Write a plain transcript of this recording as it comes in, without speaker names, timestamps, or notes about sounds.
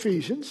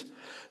Ephesians.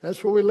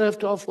 That's where we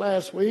left off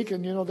last week,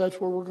 and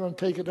that's where we're going to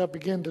take it up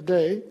again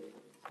today.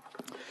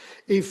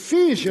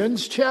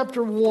 Ephesians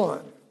chapter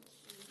 1.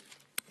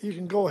 You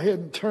can go ahead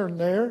and turn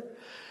there,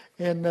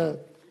 and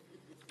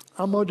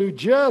I'm going to do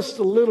just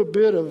a little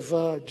bit of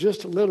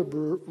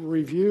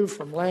review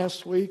from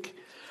last week,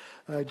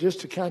 just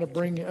to kind of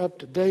bring you up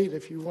to date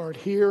if you weren't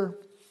here.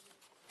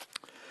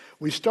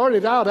 We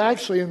started out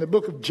actually in the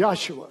book of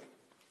Joshua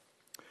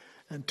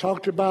and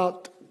talked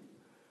about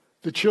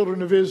the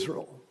children of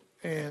Israel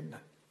and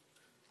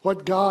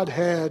what God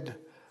had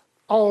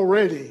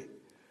already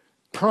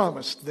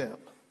promised them.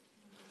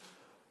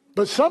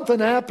 But something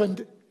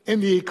happened in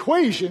the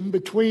equation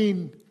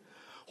between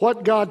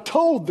what God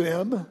told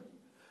them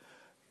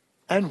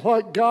and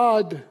what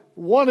God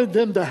wanted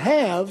them to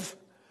have.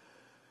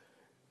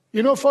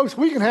 You know, folks,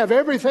 we can have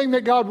everything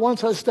that God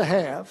wants us to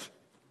have.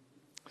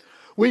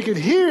 We can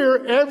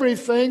hear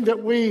everything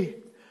that we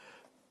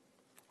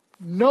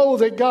know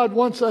that God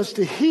wants us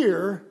to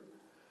hear.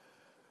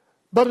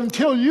 But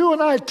until you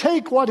and I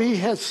take what He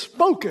has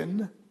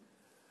spoken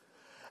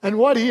and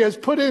what He has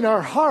put in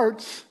our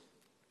hearts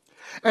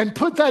and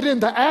put that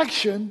into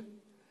action,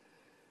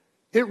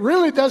 it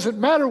really doesn't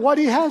matter what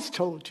He has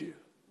told you.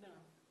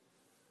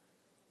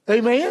 No.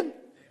 Amen?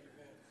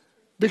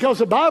 Because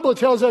the Bible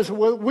tells us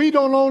we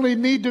don't only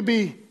need to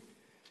be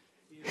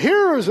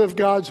hearers of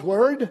God's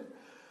word,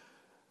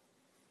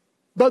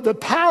 but the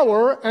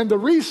power and the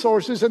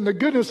resources and the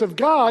goodness of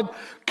God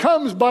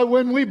comes by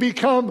when we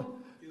become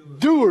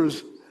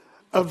doers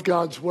of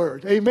God's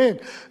word. Amen.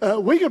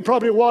 We could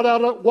probably walk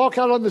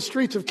out on the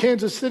streets of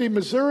Kansas City,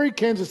 Missouri,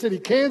 Kansas City,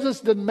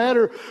 Kansas, didn't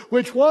matter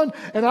which one,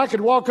 and I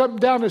could walk up and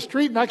down the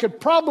street and I could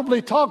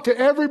probably talk to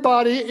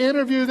everybody,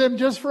 interview them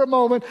just for a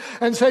moment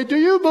and say, do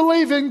you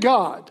believe in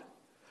God?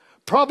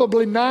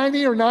 Probably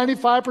 90 or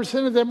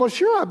 95% of them, well,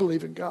 sure, I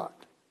believe in God.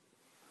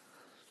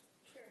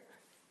 Sure.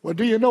 Well,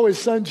 do you know His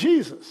Son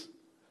Jesus?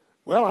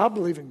 Well, I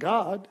believe in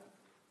God.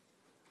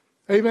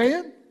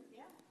 Amen?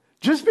 Yeah.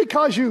 Just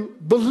because you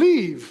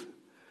believe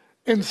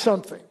in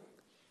something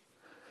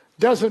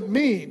doesn't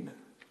mean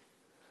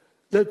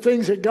that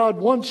things that God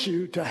wants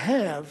you to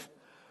have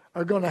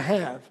are going to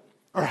have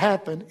or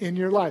happen in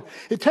your life.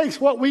 It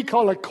takes what we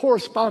call a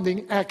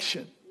corresponding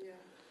action.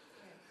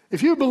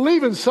 If you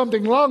believe in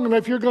something long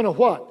enough, you're going to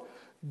what?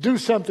 Do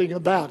something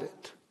about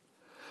it.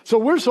 So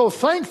we're so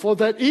thankful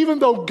that even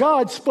though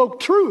God spoke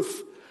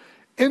truth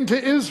into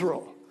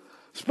Israel,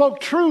 spoke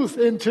truth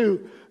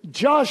into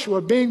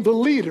Joshua being the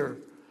leader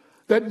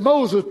that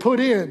Moses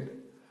put in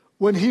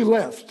when he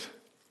left.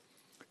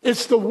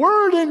 It's the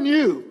word in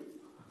you.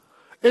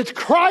 It's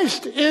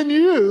Christ in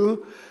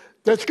you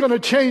that's going to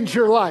change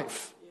your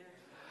life.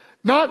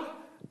 Not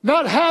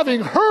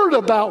having heard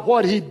about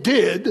what He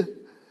did.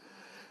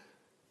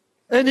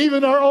 And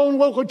even our own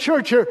local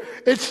church here,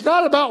 it's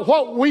not about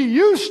what we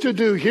used to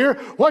do here,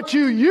 what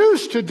you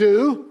used to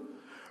do.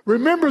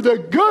 Remember the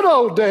good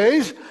old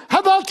days. How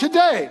about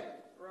today?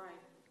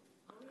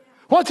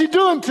 What's He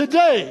doing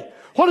today?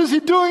 What is He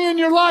doing in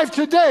your life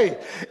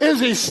today? Is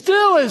He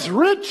still as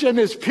rich and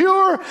as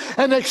pure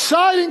and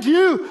exciting to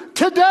you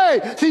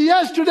today? See,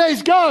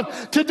 yesterday's gone.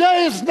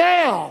 Today is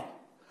now.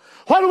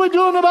 What are we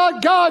doing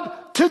about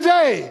God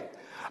today?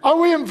 Are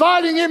we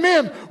inviting Him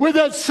in with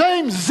that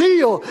same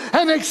zeal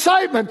and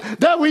excitement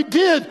that we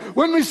did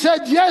when we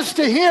said yes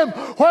to Him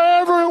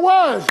wherever it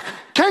was?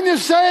 Can you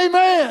say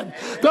amen?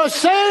 The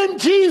same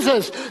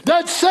Jesus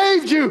that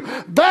saved you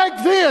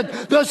back then,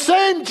 the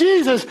same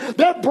Jesus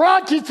that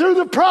brought you through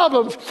the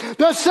problems,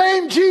 the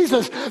same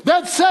Jesus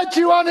that set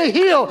you on a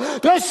hill,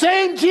 the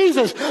same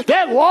Jesus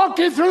that walked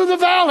you through the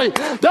valley,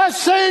 the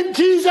same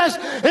Jesus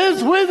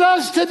is with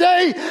us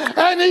today,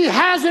 and He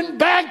hasn't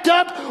backed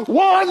up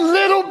one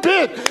little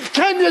bit.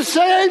 Can you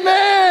say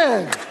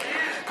amen?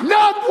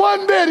 Not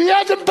one bit. He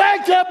hasn't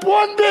backed up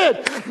one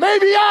bit.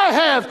 Maybe I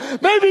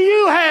have. Maybe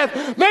you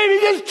have. Maybe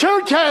this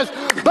church has.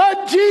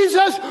 But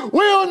Jesus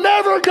will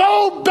never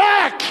go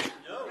back.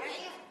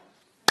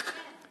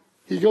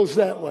 He goes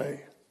that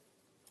way.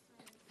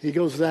 He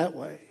goes that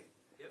way.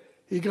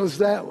 He goes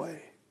that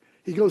way.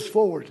 He goes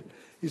forward.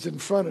 He's in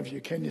front of you.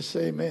 Can you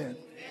say amen?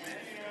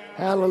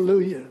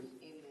 Hallelujah.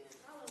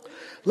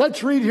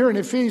 Let's read here in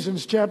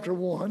Ephesians chapter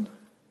 1.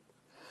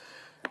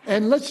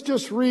 And let's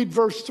just read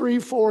verse 3,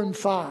 4, and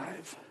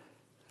 5.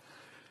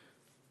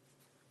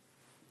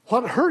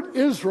 What hurt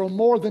Israel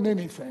more than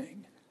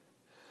anything,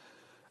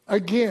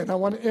 again, I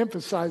want to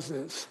emphasize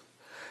this.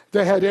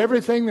 They had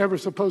everything they were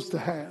supposed to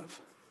have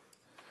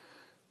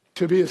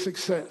to be a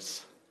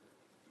success.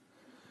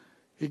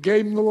 He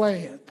gave them the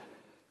land.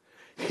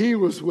 He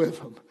was with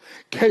them.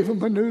 Gave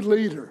them a new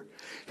leader.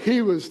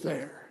 He was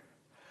there.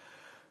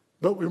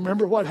 But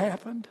remember what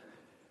happened?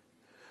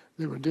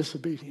 They were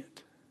disobedient.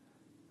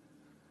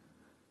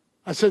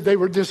 I said they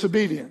were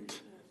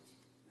disobedient.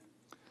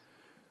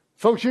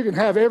 Folks, you can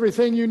have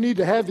everything you need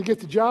to have to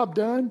get the job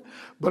done,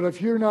 but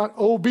if you're not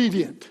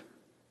obedient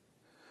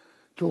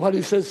to what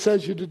He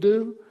says you to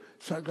do,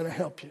 it's not going to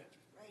help you.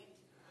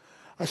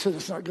 I said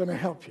it's not going to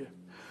help you.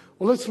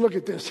 Well, let's look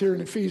at this here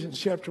in Ephesians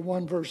chapter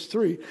 1, verse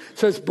 3. It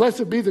says,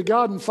 blessed be the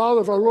God and Father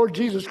of our Lord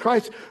Jesus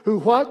Christ, who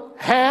what?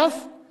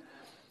 Hath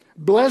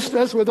blessed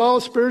us with all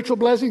spiritual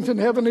blessings in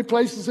heavenly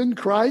places in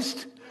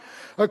Christ,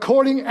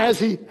 according as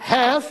he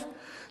hath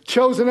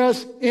chosen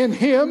us in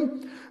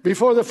him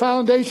before the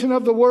foundation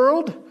of the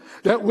world,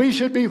 that we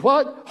should be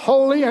what?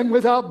 Holy and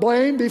without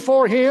blame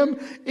before him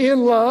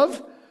in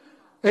love.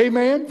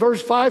 Amen.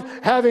 Verse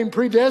 5, having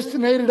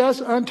predestinated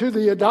us unto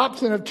the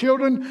adoption of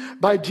children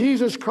by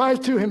Jesus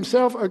Christ to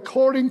himself,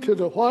 according to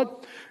the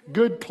what?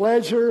 Good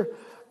pleasure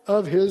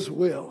of his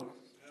will.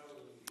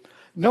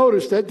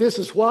 Notice that this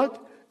is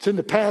what? It's in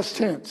the past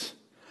tense.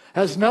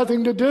 Has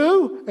nothing to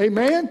do,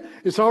 amen?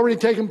 It's already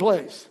taken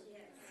place.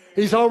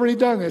 He's already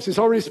done this. He's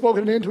already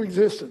spoken it into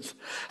existence.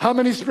 How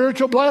many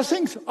spiritual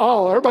blessings?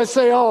 All. Everybody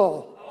say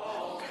all.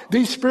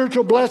 These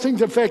spiritual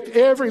blessings affect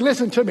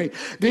listen to me.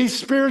 These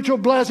spiritual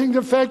blessings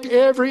affect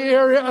every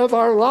area of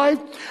our life,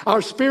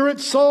 our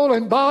spirit, soul,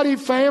 and body,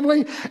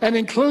 family, and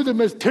include the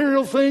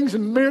material things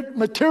and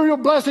material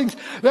blessings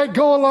that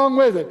go along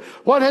with it.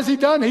 What has he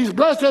done? He's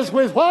blessed us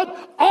with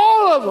what?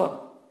 All of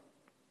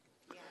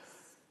them.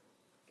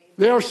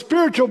 They are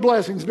spiritual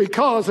blessings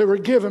because they were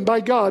given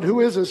by God, who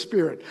is a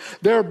spirit.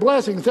 They are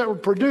blessings that were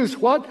produced,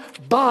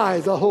 what? By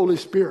the Holy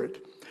Spirit.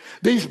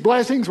 These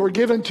blessings were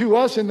given to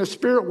us in the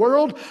spirit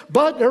world,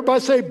 but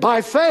everybody say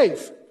by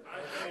faith.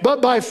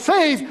 But by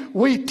faith,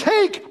 we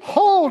take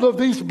hold of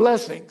these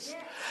blessings.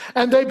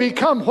 And they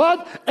become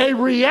what? A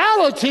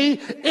reality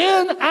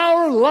in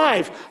our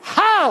life.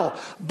 How?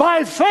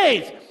 By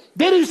faith.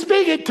 Did he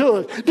speak it to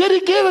us? Did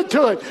he give it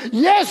to us?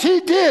 Yes,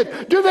 he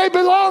did. Do they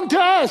belong to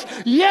us?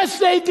 Yes,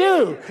 they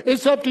do.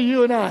 It's up to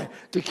you and I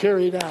to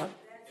carry it out.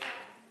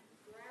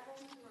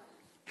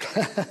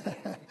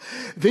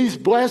 These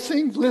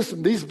blessings,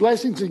 listen, these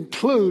blessings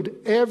include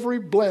every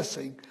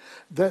blessing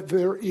that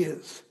there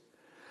is.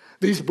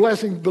 These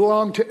blessings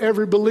belong to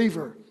every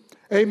believer.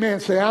 Amen.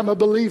 Say, I'm a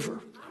believer.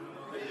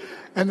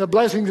 And the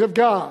blessings of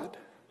God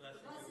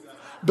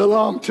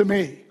belong to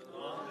me.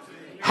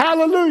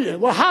 Hallelujah.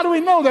 Well, how do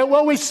we know that?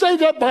 Well, we say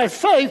that by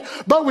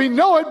faith, but we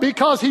know it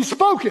because he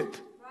spoke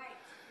it.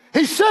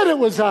 He said it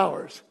was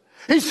ours.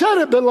 He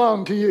said it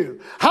belonged to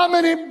you. How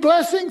many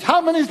blessings?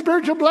 How many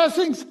spiritual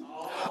blessings?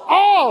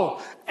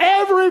 All.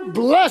 Every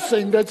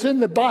blessing that's in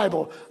the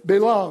Bible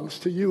belongs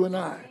to you and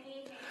I.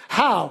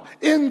 How?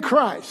 In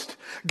Christ.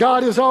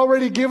 God has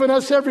already given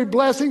us every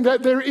blessing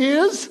that there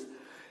is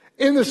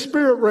in the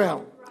spirit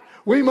realm.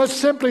 We must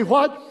simply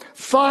what?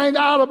 Find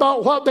out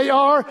about what they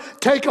are,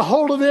 take a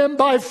hold of them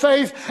by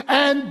faith,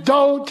 and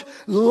don't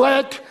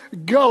let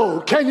go.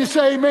 Can you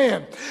say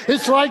amen?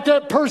 It's like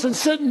that person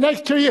sitting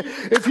next to you.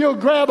 If you'll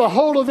grab a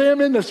hold of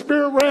them in the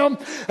spirit realm,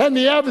 and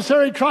the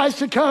adversary tries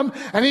to come,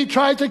 and he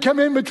tries to come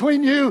in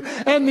between you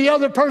and the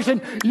other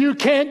person, you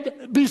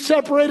can't be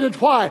separated.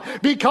 Why?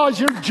 Because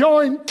you're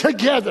joined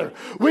together.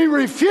 We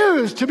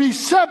refuse to be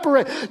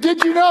separate.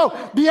 Did you know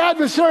the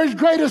adversary's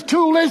greatest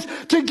tool is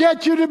to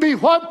get you to be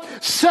what?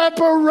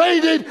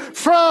 Separated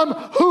from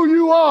who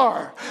you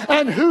are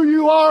and who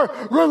you are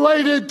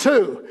related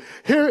to.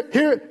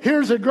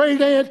 Here's a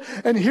great aunt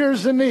and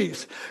here's a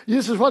niece.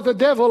 This is what the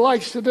devil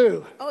likes to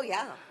do. Oh,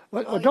 yeah.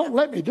 Well, don't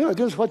let me do it.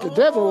 This is what the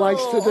devil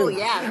likes to do. Oh,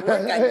 yeah.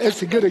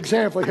 It's a good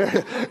example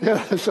here.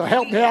 So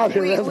help me out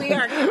here. We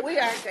are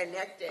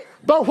connected.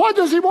 But what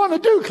does he want to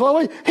do,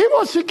 Chloe? He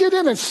wants to get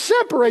in and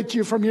separate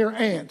you from your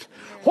aunt.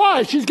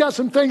 Why? She's got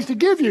some things to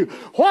give you.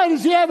 Why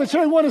does the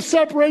adversary want to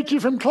separate you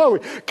from Chloe?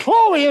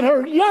 Chloe, in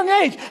her young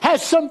age,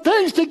 has some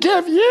things to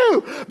give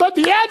you. But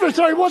the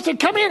adversary wants to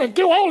come in and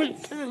do all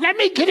this. Let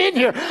me get in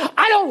here.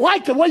 I don't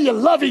like the way you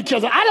love each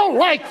other. I don't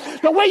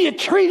like the way you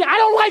treat her. I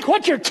don't like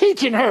what you're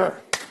teaching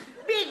her.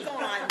 Be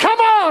gone. Come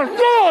on.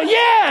 No,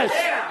 yes.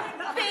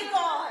 Be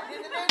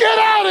gone. Get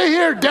out of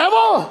here,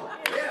 devil.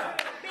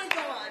 Be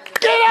gone.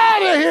 Get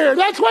out of here.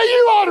 That's the way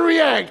you ought to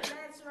react.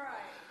 That's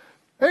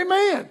right.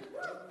 Amen.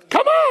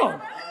 Come on.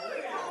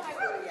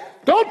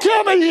 Don't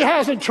tell me he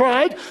hasn't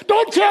tried.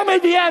 Don't tell me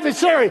the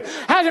adversary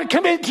hasn't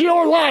come into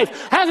your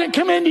life, hasn't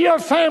come into your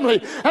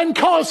family and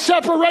caused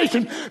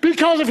separation.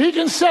 Because if he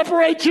can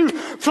separate you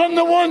from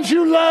the ones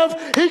you love,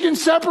 he can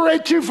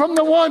separate you from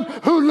the one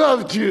who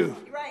loved you.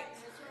 Right.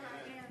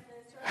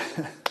 That's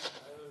right.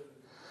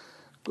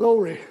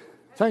 Glory.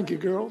 Thank you,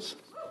 girls.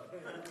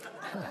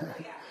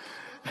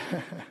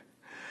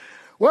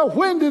 Well,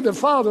 when did the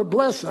Father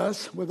bless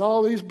us with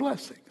all these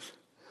blessings?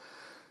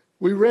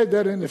 We read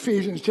that in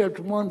Ephesians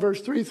chapter 1,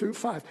 verse 3 through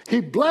 5.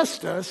 He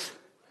blessed us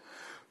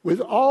with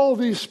all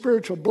these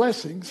spiritual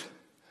blessings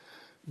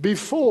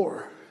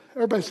before.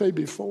 Everybody say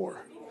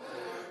before.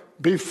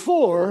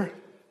 Before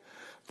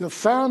the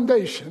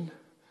foundation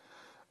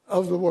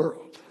of the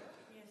world.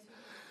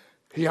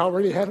 He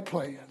already had a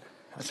plan.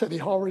 I said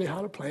he already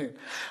had a plan.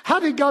 How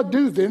did God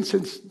do then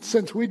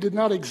since we did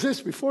not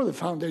exist before the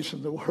foundation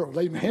of the world?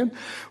 Amen.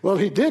 Well,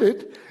 he did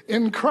it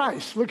in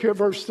Christ. Look here at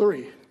verse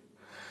 3.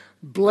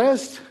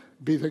 Blessed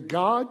be the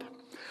God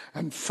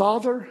and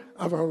Father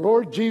of our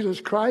Lord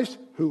Jesus Christ,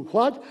 who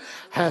what?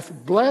 Hath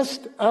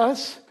blessed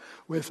us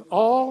with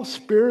all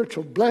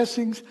spiritual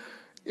blessings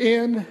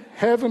in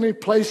heavenly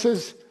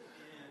places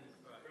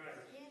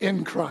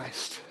in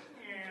Christ.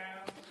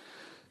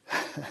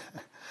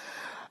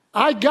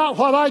 I got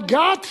what I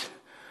got,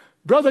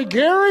 Brother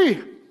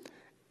Gary,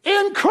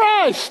 in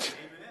Christ,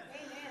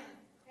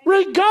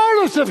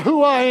 regardless of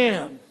who I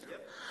am.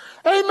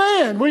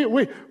 Amen.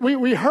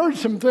 We heard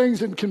some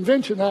things in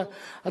convention. I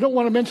don't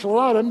want to mention a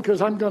lot of them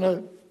because I'm going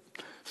to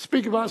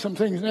speak about some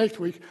things next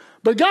week.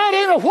 But God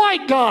ain't a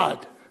white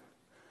God.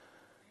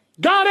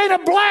 God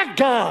ain't a black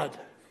God.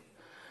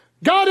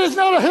 God is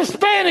not a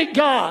Hispanic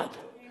God.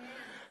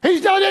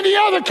 He's not any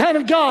other kind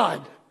of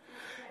God.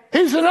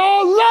 He's an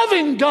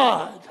all-loving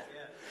God.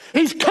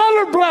 He's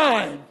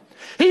colorblind.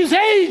 He's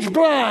age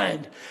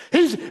blind.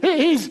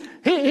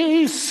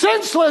 He's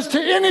senseless to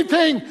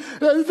anything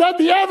that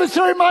the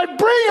adversary might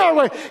bring our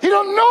way. He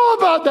don't know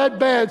about that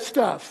bad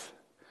stuff.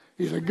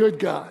 He's a good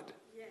God.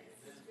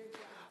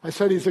 I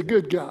said he's a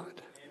good God.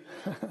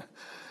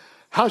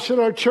 How should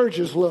our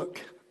churches look?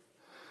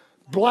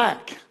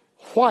 Black,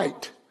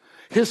 white,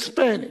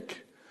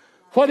 Hispanic,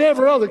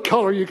 whatever other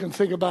color you can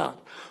think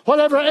about,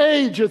 whatever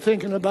age you're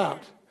thinking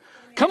about.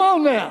 Come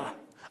on now.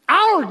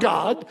 Our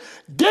God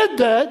did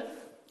that.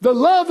 The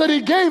love that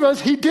he gave us,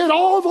 he did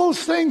all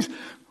those things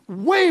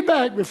way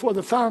back before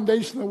the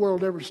foundation of the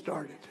world ever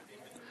started.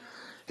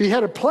 He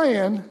had a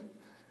plan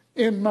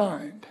in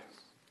mind.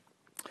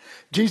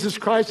 Jesus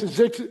Christ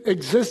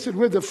existed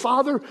with the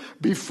Father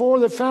before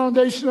the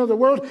foundation of the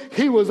world.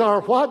 He was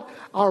our what?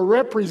 Our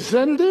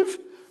representative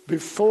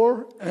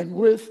before and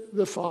with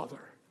the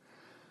Father.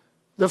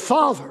 The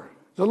Father,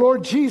 the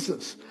Lord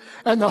Jesus,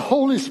 and the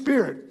Holy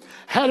Spirit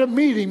had a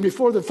meeting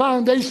before the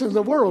foundation of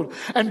the world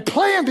and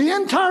planned the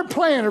entire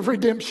plan of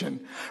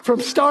redemption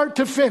from start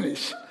to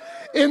finish.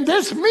 In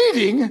this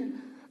meeting,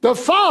 the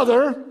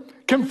Father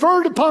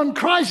conferred upon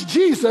Christ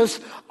Jesus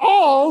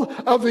all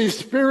of these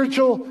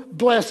spiritual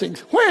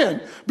blessings.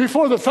 When?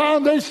 Before the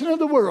foundation of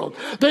the world.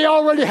 They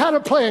already had a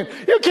plan.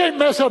 You can't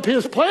mess up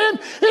his plan.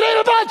 It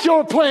ain't about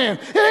your plan.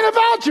 It ain't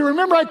about you.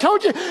 Remember I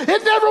told you,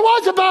 it never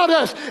was about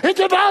us. It's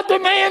about the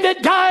man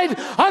that died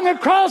on the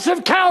cross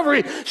of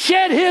Calvary,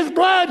 shed his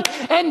blood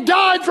and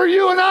died for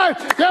you and I,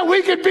 that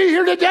we could be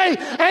here today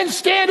and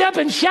stand up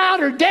and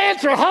shout or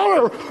dance or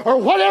holler or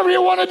whatever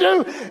you want to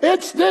do.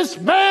 It's this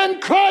man,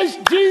 Christ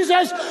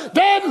Jesus,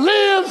 that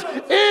lives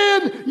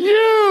in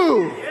you.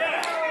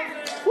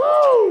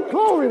 Woo!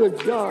 Glory to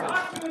God.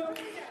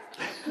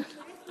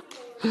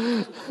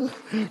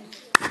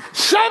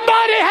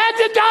 Somebody had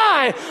to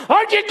die.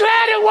 Aren't you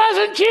glad it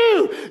wasn't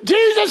you?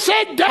 Jesus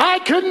said, I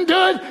couldn't do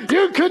it.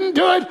 You couldn't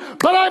do it.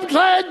 But I'm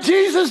glad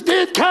Jesus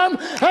did come.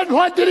 And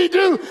what did he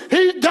do?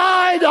 He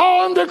died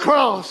on the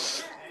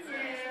cross.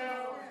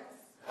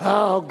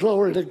 Oh,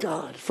 glory to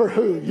God. For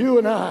who? You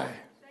and I.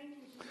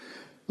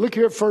 Look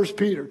here at 1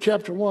 Peter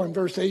chapter 1,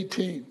 verse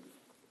 18.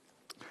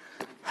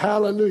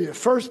 Hallelujah.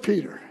 1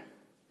 Peter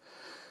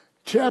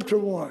chapter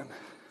 1. Let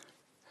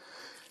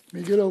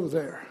me get over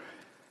there.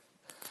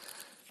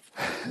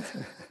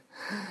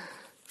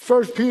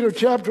 1 Peter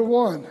chapter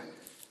 1.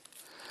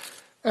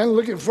 And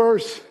look at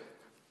verse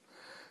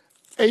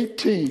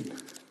 18.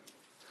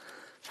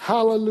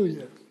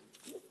 Hallelujah.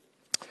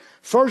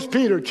 1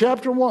 Peter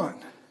chapter 1.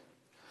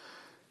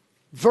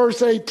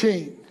 Verse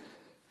 18.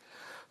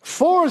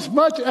 For as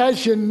much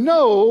as you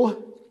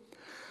know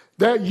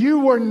that you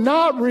were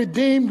not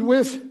redeemed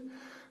with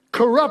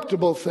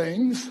corruptible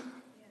things.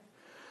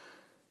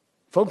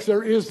 Folks,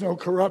 there is no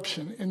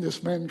corruption in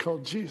this man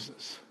called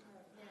Jesus.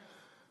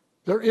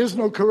 There is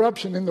no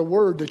corruption in the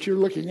word that you're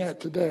looking at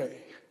today.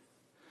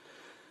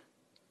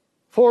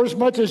 For as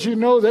much as you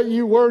know that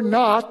you were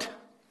not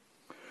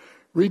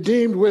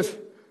redeemed with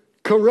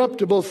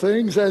corruptible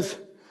things as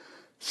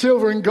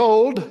silver and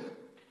gold.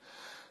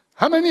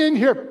 How many in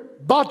here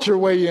bought your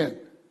way in?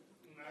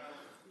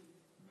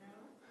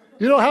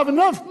 You don't have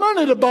enough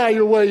money to buy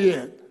your way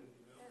in.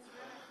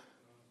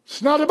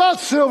 It's not about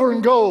silver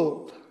and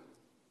gold.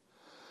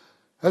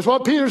 That's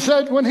what Peter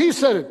said when he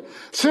said it.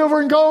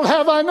 Silver and gold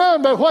have I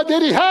none, but what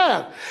did he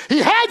have? He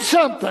had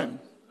something.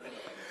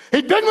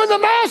 He'd been with the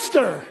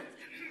master.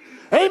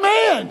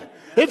 Amen.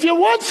 If you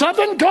want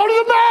something, go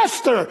to the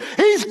master.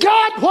 He's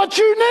got what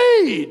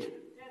you need.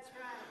 That's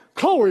right.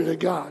 Glory to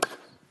God.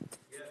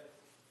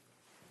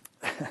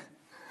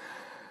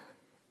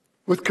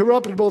 With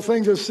corruptible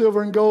things as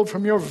silver and gold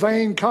from your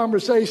vain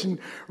conversation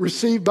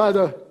received by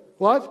the,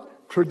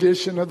 what?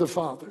 Tradition of the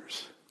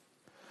fathers.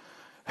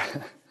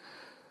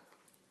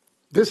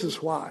 This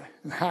is why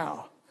and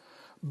how.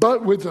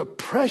 But with the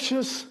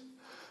precious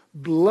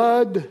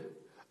blood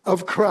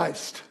of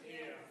Christ,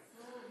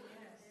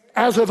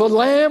 as of a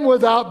lamb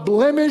without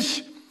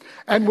blemish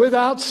and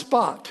without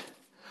spot,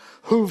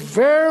 who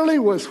verily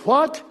was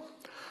what?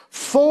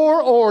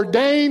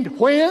 Foreordained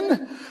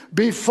when?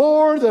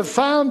 Before the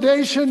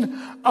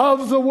foundation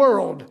of the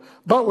world,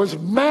 but was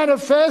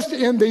manifest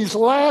in these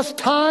last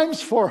times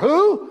for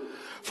who?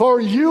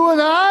 for you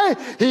and I.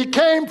 He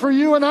came for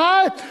you and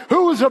I.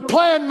 Who was a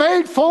plan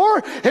made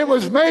for? It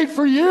was made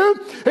for you.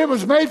 It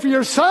was made for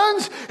your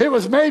sons. It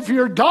was made for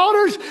your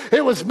daughters.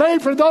 It was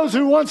made for those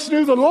who once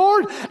knew the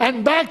Lord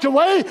and backed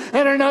away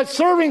and are not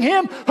serving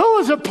him. Who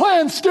is a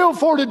plan still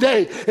for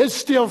today? It's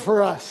still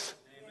for us.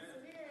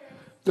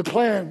 The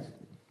plan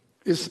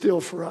is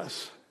still for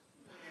us.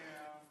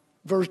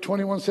 Verse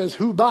 21 says,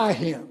 who by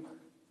him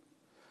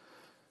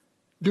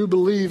do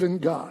believe in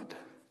God,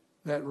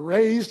 that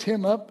raised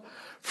him up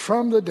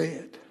from the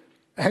dead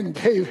and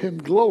gave him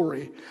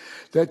glory,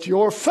 that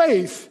your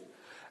faith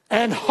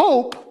and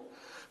hope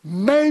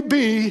may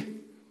be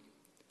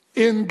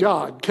in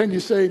God. Can you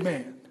say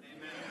amen? Amen.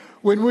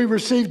 When we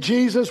received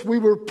Jesus, we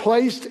were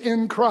placed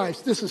in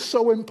Christ. This is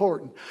so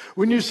important.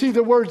 When you see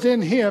the words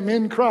in him,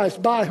 in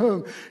Christ, by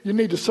whom, you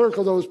need to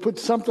circle those, put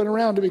something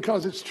around it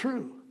because it's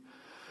true.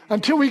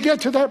 Until we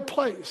get to that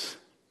place.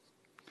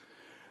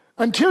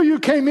 Until you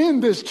came in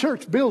this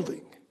church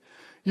building,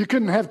 you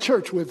couldn't have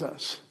church with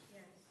us.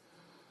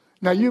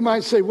 Now you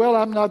might say, well,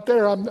 I'm not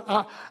there.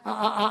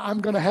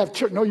 I'm going to have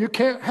church. No, you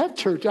can't have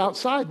church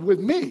outside with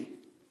me.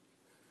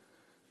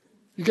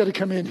 You got to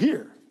come in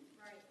here.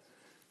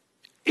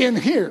 In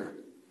here.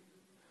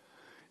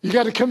 You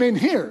got to come in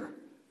here.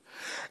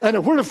 And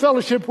if we're to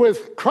fellowship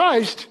with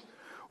Christ,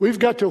 we've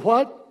got to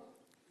what?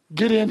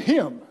 Get in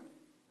him.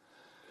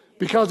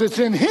 Because it's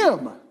in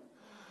him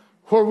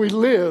where we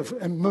live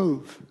and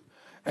move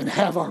and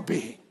have our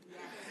being.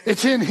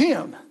 It's in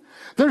him.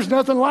 There's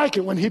nothing like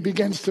it when he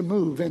begins to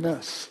move in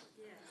us.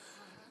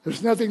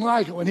 There's nothing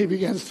like it when he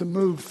begins to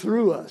move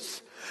through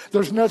us.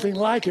 There's nothing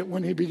like it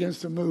when he begins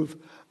to move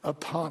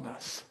upon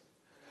us.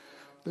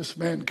 This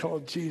man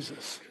called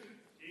Jesus.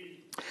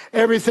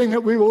 Everything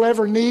that we will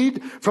ever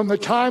need from the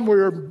time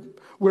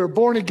we're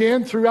born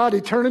again throughout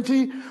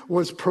eternity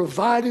was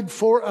provided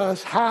for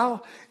us.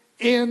 How?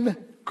 In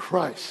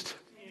Christ.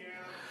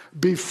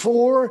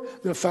 Before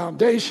the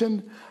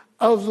foundation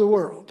of the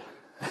world.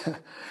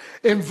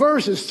 In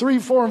verses 3,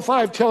 4, and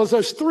 5 tells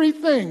us three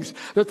things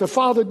that the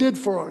Father did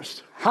for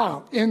us.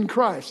 How? In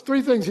Christ.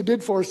 Three things he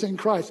did for us in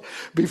Christ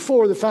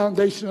before the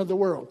foundation of the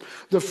world.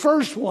 The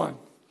first one,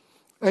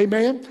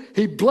 amen,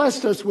 he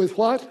blessed us with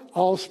what?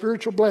 All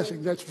spiritual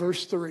blessings. That's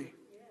verse 3.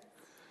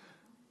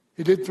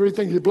 He did three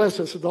things. He blessed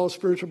us with all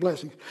spiritual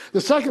blessings.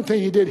 The second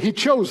thing he did, he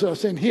chose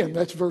us in him.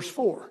 That's verse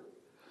 4.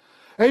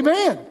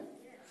 Amen.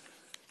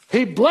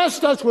 He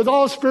blessed us with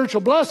all spiritual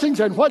blessings.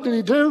 And what did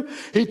he do?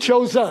 He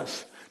chose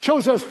us.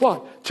 Chose us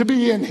what? To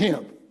be in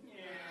him.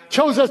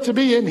 Chose us to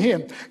be in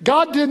him.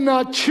 God did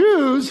not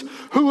choose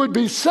who would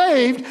be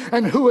saved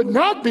and who would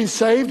not be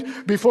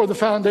saved before the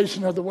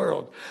foundation of the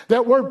world.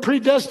 That word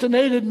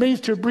predestinated means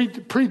to be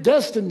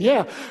predestined.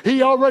 Yeah,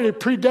 he already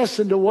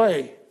predestined a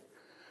way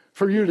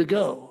for you to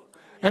go.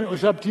 And it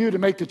was up to you to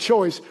make the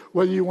choice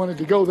whether you wanted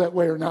to go that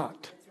way or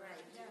not.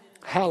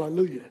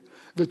 Hallelujah.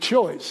 The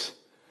choice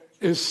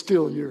is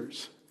still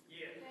yours.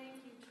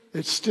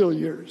 It's still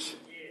yours.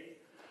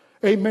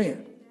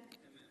 Amen.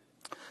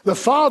 The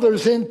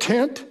Father's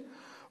intent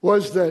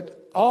was that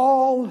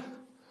all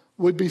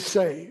would be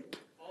saved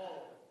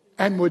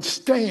and would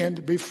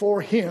stand before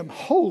him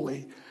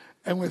holy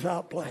and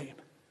without blame.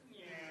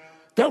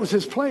 That was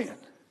his plan.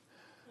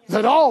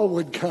 That all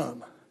would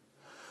come.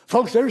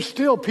 Folks, there's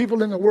still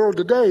people in the world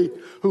today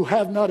who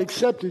have not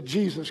accepted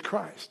Jesus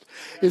Christ.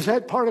 Is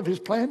that part of his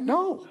plan?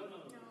 No.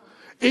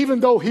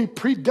 Even though he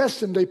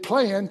predestined a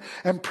plan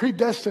and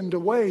predestined a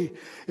way,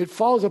 it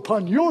falls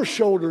upon your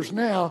shoulders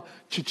now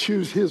to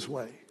choose his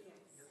way.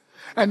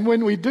 And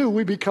when we do,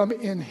 we become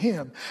in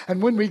him.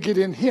 And when we get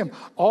in him,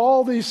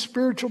 all these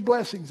spiritual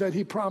blessings that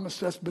he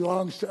promised us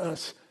belongs to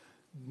us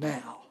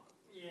now.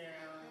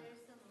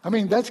 I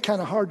mean, that's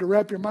kind of hard to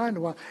wrap your mind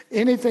around.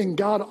 Anything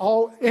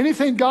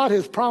God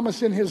has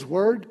promised in his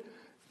word,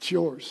 it's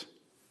yours.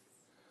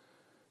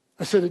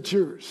 I said it's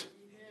yours.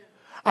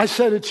 I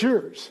said it's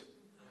yours.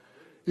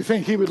 You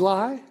think he would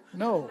lie?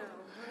 No.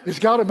 Is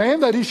God a man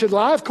that he should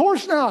lie? Of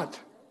course not.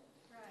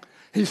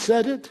 He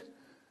said it.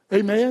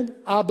 Amen.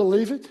 I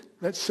believe it.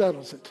 That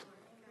settles it.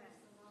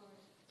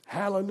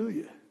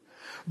 Hallelujah.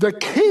 The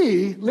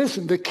key,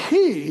 listen, the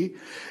key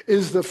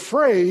is the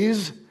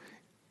phrase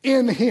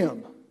in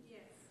him.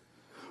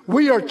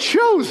 We are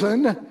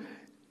chosen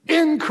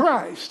in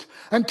Christ.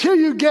 Until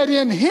you get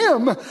in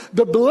him,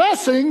 the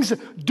blessings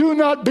do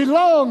not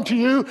belong to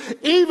you,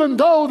 even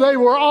though they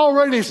were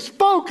already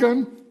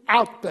spoken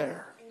out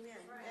there.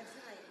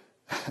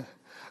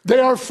 They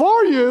are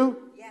for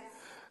you.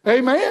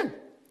 Amen.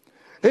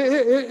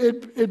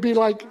 It'd be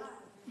like,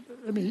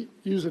 let me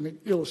use an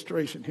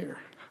illustration here.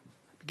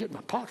 Get in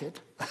my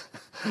pocket.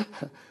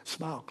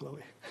 Smile,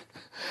 Chloe.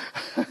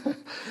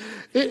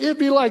 It'd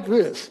be like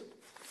this.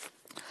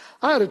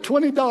 I had a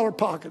 $20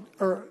 pocket,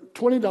 or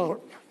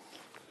 $20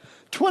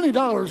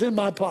 in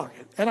my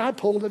pocket, and I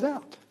pulled it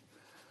out.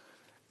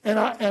 And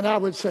I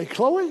would say,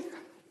 Chloe,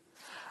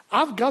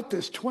 I've got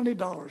this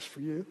 $20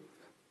 for you,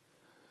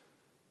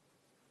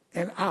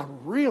 and I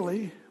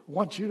really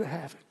want you to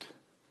have it.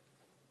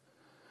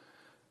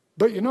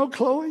 But you know,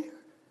 Chloe,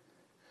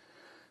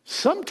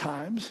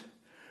 Sometimes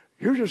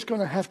you're just going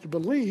to have to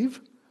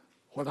believe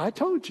what I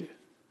told you.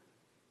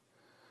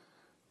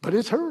 But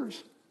it's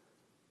hers.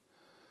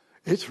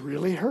 It's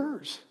really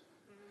hers.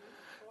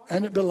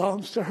 And it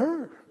belongs to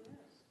her.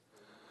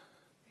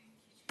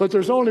 But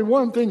there's only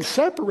one thing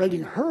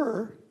separating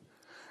her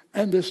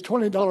and this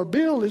 $20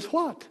 bill is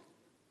what?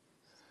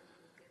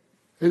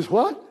 Is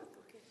what?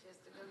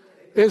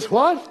 Is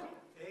what?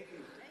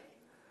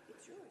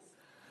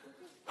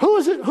 Who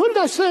is it? Who did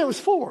I say it was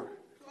for?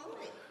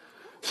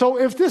 So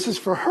if this is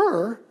for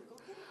her,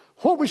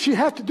 what would she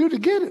have to do to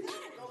get it?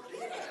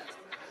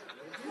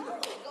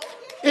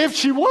 If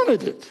she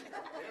wanted it.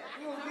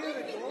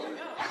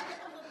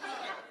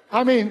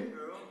 I mean,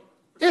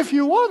 if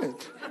you want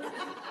it.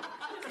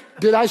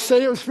 Did I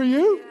say it was for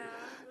you?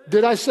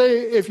 Did I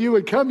say if you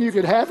would come, you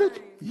could have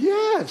it?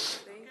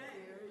 Yes.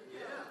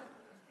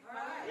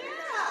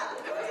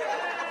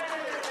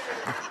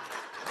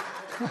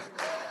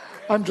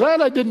 I'm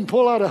glad I didn't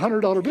pull out a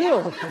 $100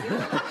 bill.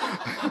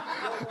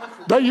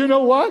 But you know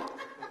what?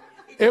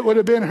 It would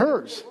have been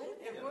hers.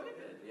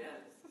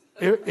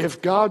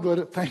 If God would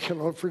have, thank you,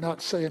 Lord, for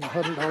not saying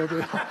 $100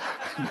 bill.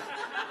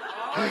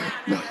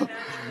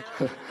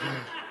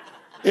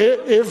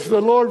 If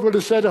the Lord would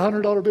have said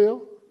 $100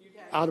 bill,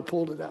 I'd have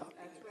pulled it out.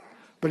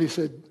 But he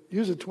said,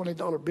 use a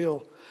 $20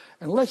 bill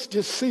and let's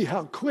just see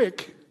how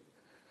quick.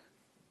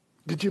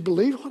 Did you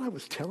believe what I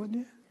was telling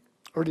you?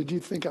 Or did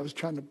you think I was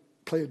trying to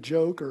play a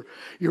joke, or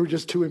you were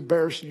just too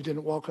embarrassed and you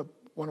didn't want to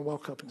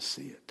walk up and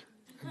see it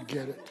and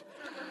get it?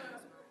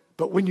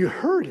 But when you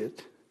heard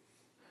it,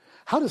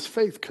 how does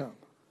faith come?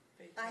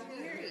 I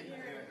hear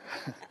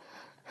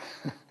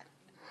you.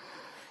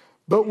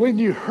 But when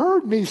you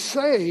heard me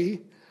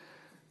say,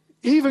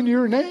 even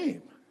your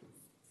name,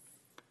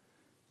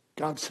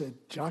 God said,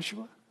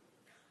 Joshua,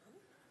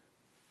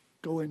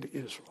 go into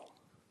Israel.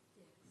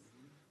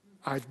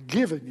 I've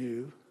given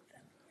you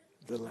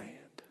the land.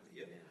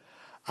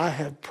 I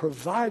have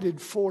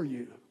provided for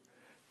you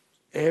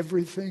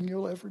everything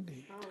you'll ever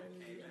need.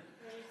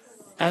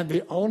 And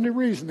the only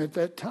reason at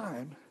that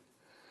time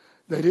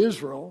that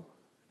Israel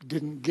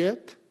didn't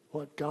get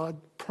what God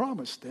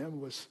promised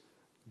them was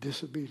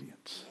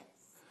disobedience.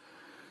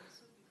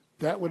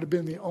 That would have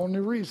been the only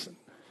reason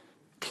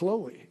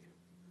Chloe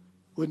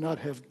would not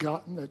have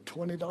gotten that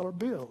 $20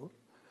 bill,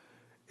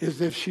 is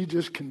if she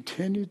just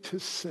continued to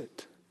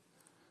sit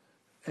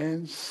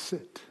and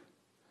sit.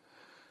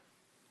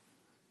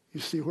 You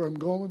see where I'm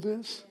going with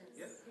this?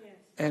 Yes.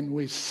 And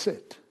we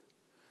sit,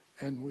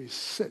 and we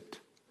sit,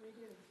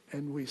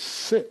 and we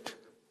sit.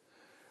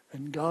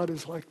 And God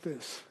is like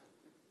this.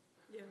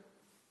 Yeah.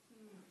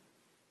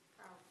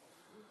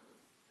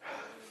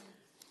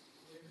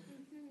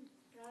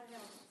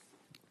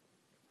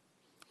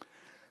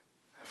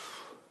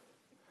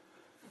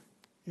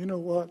 You know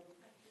what?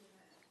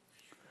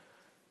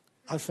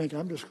 I think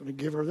I'm just going to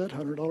give her that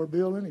 $100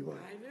 bill anyway.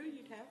 I knew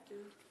you'd have to.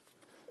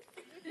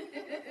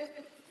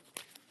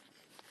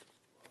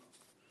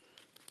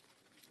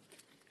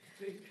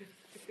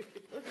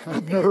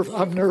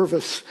 I'm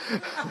nervous.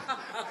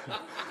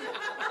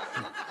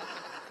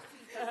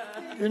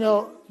 You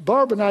know,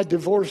 Barb and I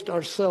divorced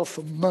ourselves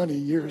from money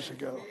years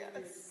ago. Yes.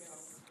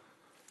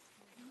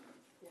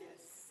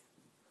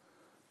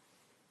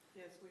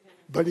 Yes, we have.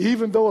 But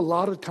even though a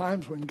lot of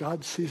times when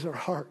God sees our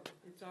heart,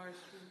 It's ours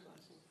to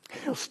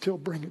blessing. He'll still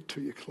bring it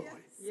to you, Chloe.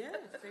 Yes,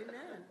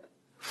 amen.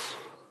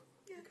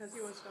 Because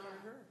he wants to honor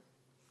her.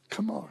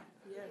 Come on.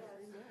 Yes,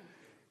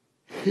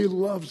 amen. He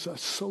loves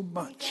us so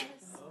much.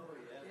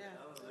 Yeah.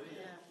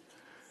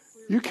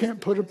 Yeah. You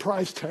can't put a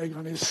price tag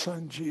on His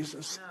Son,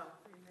 Jesus. No.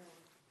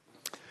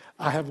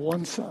 I have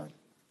one son,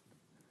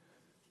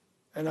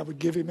 and I would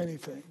give him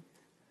anything.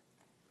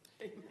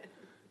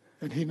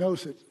 And he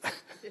knows it.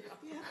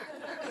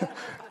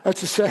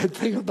 That's the sad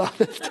thing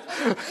about it.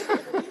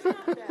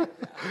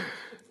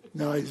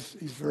 No, he's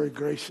very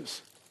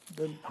gracious.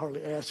 Doesn't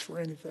hardly ask for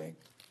anything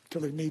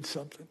till he needs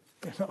something.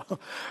 You know.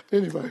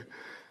 Anyway,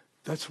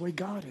 that's the way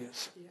God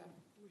is. Yeah,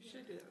 we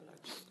should do it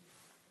like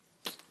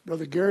that.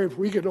 Brother Gary, if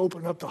we could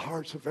open up the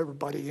hearts of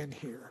everybody in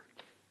here,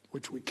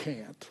 which we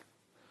can't,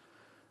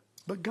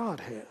 but God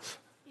has.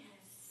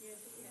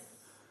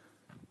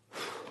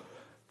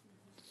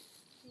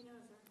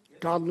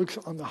 God looks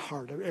on the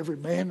heart of every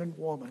man and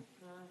woman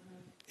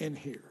in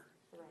here.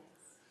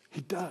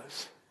 He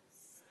does.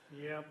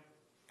 Yep.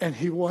 And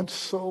He wants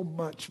so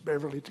much,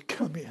 Beverly, to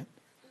come in.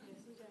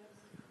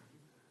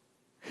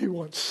 He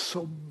wants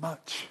so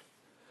much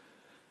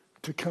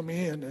to come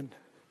in and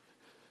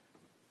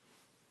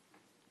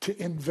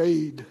to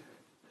invade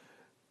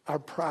our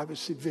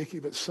privacy, Vicki,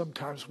 but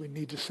sometimes we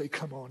need to say,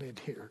 come on in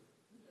here.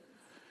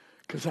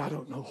 Because I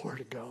don't know where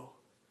to go.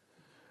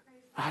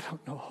 I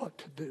don't know what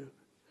to do.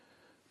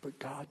 But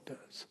God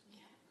does.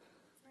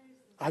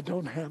 I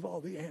don't have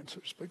all the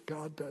answers, but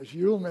God does.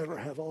 You'll never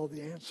have all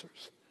the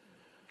answers.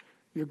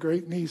 Your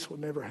great niece will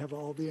never have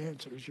all the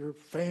answers. Your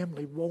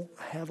family won't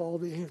have all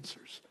the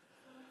answers.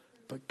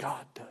 But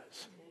God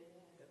does.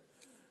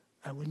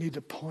 And we need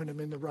to point them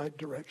in the right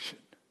direction.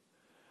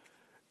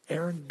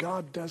 Aaron,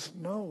 God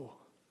doesn't know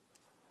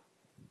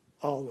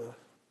all the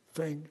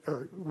things,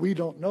 or we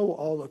don't know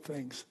all the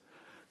things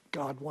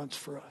God wants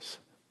for us.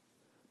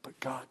 But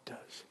God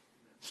does.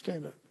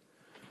 Stand up.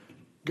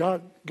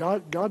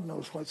 God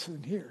knows what's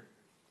in here.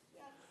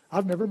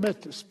 I've never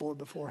met this boy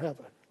before, have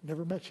I?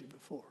 Never met you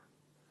before.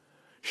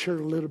 Shared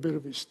a little bit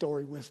of his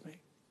story with me.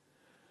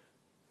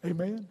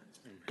 Amen?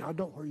 God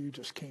don't where you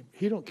just came.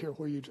 He don't care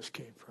where you just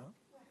came from.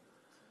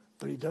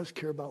 But he does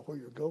care about where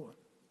you're going.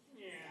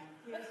 Yeah.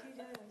 Yes, he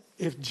does.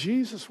 If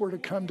Jesus were to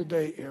come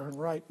today, Aaron,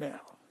 right now,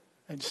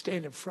 and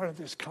stand in front of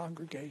this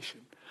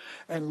congregation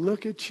and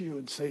look at you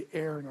and say,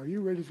 Aaron, are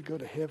you ready to go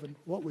to heaven?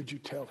 What would you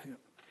tell him?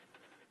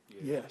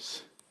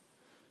 Yes.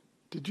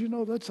 Did you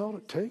know that's all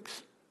it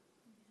takes?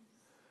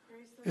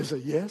 Is a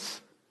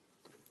yes?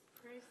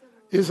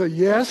 Is a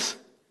yes?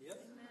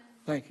 Yep.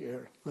 Thank you,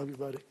 Aaron. Love you,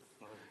 buddy.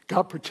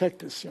 God protect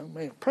this young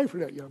man. Pray for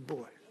that young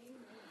boy.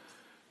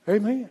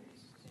 Amen.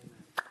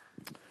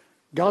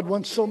 God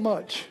wants so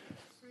much.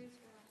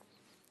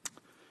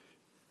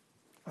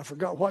 I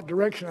forgot what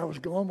direction I was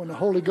going when the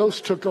Holy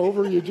Ghost took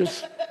over.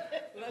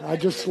 I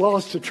just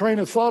lost the train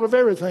of thought of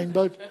everything.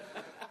 But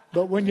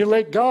when you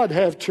let God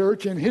have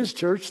church in his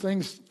church,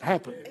 things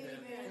happen.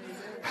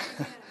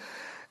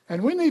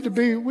 And we need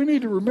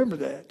to remember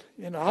that.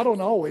 You know, I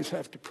don't always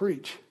have to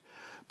preach,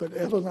 but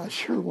Ellen, I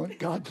sure want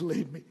God to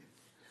lead me.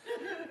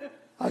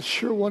 I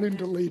sure want him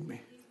to lead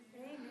me.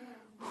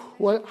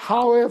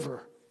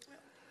 However,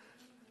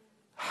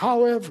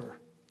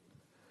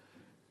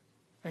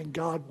 and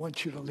God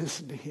wants you to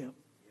listen to him.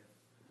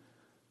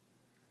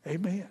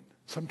 Amen.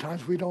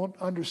 Sometimes we don't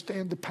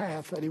understand the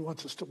path that he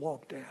wants us to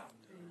walk down,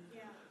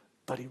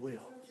 but he will.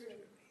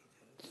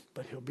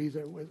 But he'll be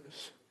there with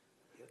us.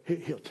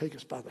 He'll take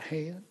us by the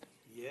hand.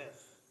 Yes.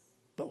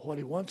 But what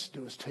he wants to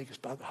do is take us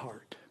by the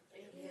heart.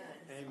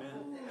 Amen.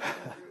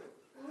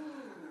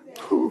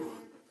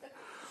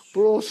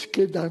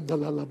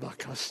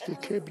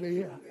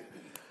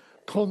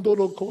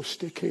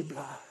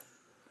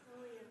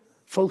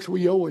 Folks,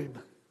 we owe him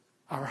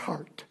our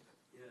heart.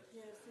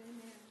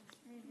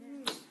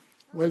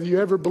 Whether you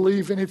ever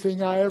believe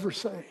anything I ever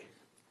say,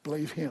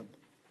 believe him.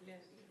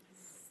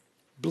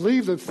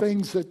 Believe the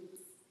things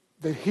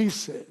that he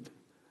said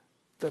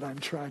that I'm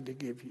trying to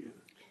give you.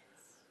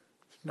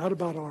 It's not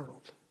about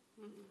Arnold.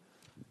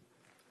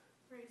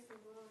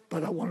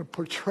 But I want to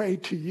portray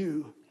to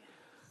you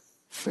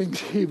things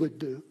he would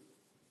do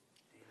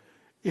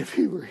if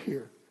he were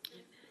here.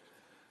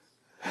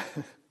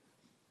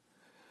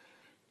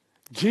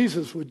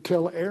 Jesus would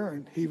tell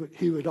Aaron, he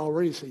would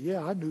already say,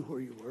 yeah, I knew where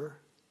you were.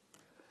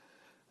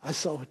 I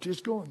saw what you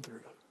was going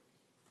through.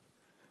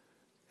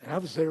 And I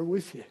was there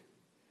with you.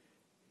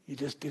 You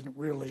just didn't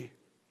really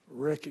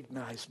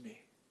recognize me.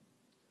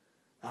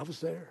 I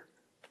was there.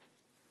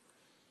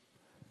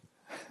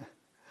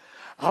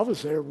 I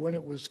was there when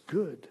it was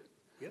good.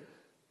 Yep.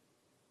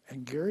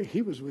 And Gary,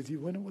 he was with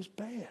you when it was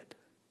bad.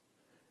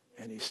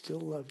 And he still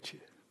loved you.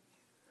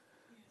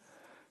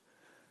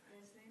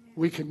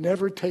 We can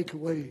never take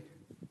away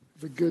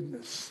the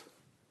goodness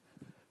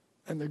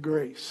and the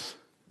grace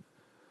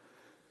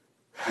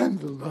and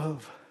the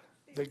love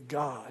that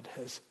God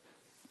has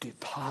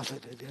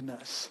deposited in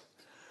us.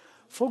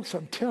 Folks,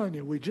 I'm telling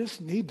you, we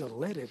just need to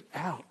let it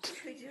out.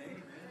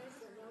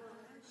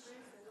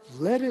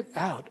 Let it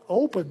out.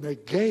 Open the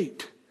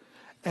gate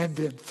and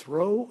then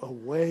throw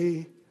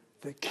away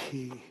the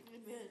key.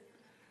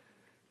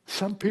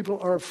 Some people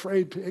are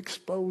afraid to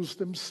expose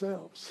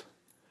themselves.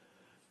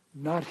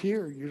 Not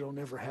here. You don't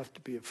ever have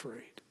to be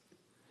afraid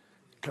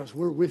because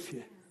we're with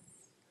you.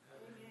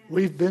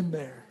 We've been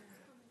there.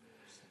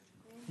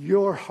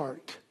 Your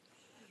heart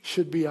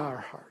should be our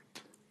heart.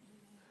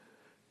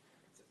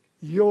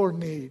 Your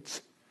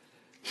needs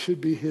should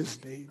be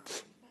his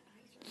needs.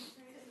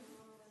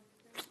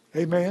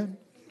 Amen?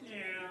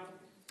 Yeah.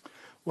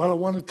 Well, I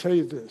want to tell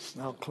you this,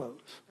 and I'll close.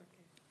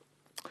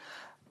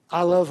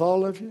 I love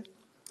all of you,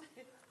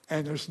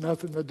 and there's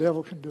nothing the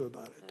devil can do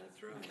about it.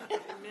 That's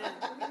right. Amen.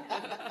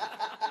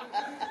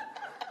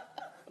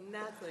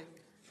 Nothing.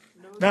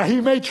 No. Now,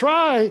 he may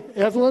try,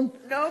 Evelyn.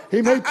 Nope.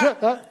 He may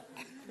try.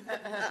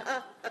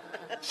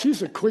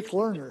 She's a quick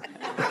learner.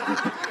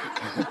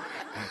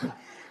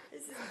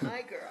 This is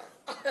my girl.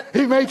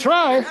 He may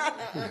try,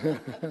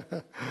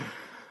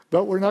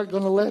 but we're not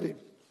going to let him.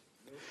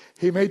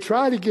 He may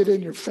try to get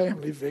in your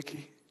family,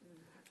 Vicky.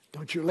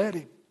 Don't you let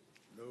him.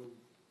 No.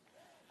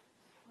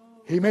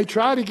 He may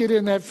try to get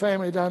in that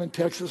family down in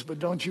Texas, but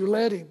don't you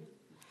let him.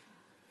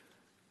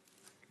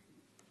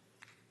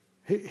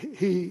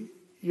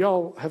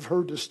 Y'all have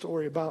heard the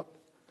story about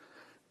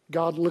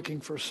God looking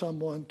for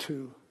someone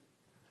to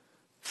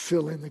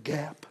fill in the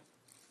gap.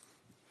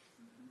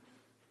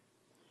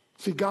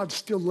 See, God's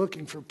still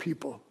looking for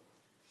people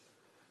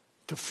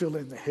to fill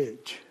in the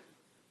hedge.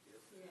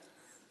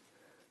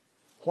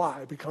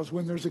 Why? Because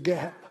when there's a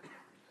gap,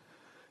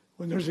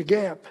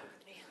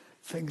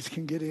 things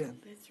can get in.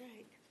 That's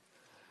right.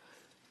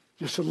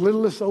 Just a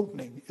littlest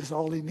opening is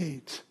all he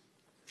needs.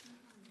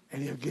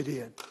 And he'll get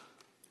in.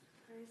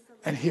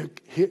 And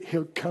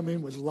he'll come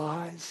in with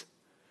lies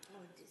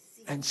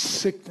and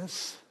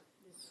sickness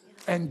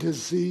and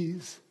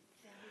disease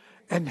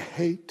and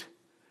hate,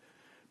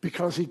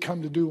 because he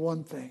come to do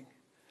one thing: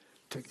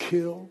 to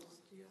kill,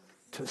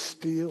 to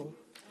steal,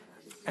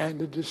 and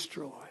to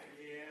destroy.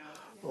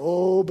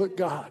 Oh, but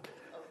God,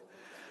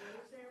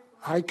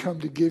 I come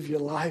to give you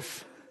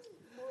life,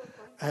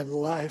 and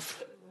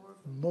life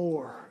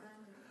more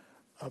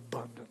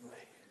abundantly.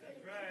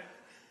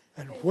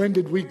 And when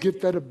did we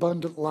get that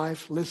abundant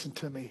life? Listen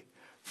to me.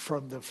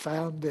 From the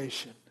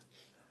foundation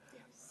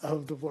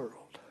of the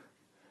world.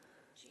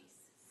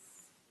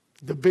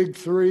 The big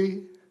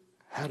three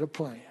had a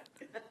plan.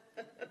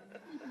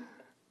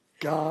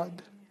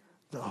 God,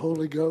 the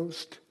Holy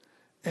Ghost,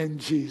 and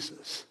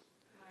Jesus.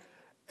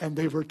 And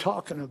they were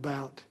talking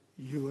about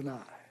you and I.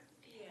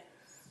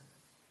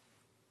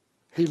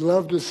 He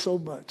loved us so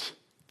much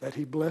that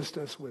he blessed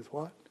us with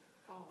what?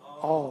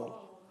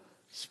 All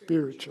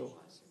spiritual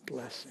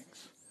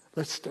blessings.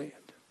 Let's stand.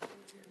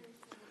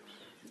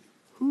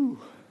 Whew.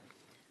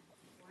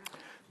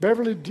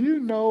 Beverly, do you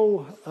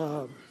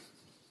know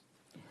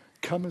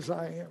Come As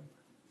I Am?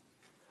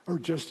 Or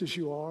Just As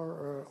You Are?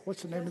 Or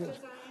what's the name of this?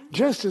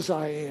 Just As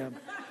I Am.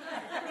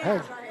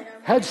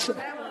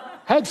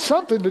 Had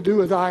something to do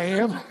with I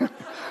Am.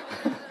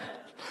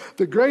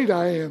 The great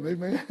I Am,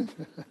 amen.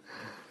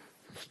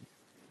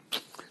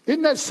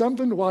 Isn't that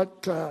something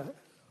what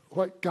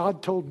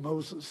God told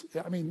Moses?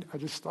 I mean, I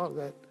just thought of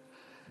that.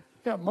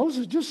 Yeah,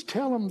 Moses, just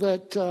tell him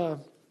that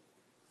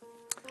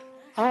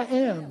I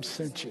am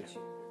sent you.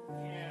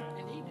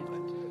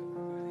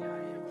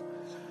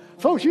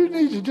 Folks, you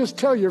need to just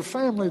tell your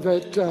family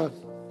that,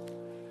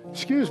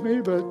 excuse me,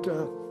 but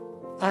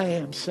I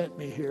am sent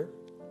me here.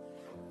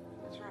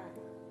 That's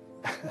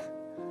right.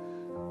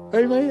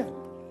 Amen.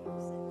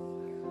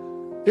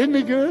 Isn't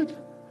he good?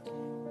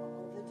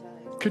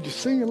 Could you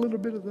sing a little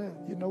bit of that?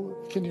 You know,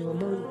 can you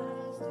remember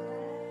that?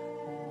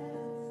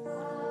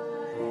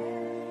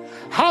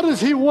 How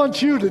does he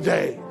want you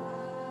today?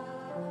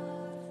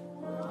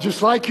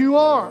 Just like you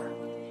are.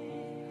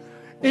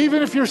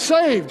 Even if you're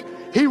saved,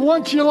 he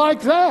wants you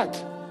like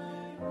that.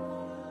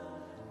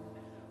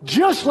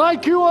 Just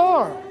like you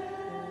are.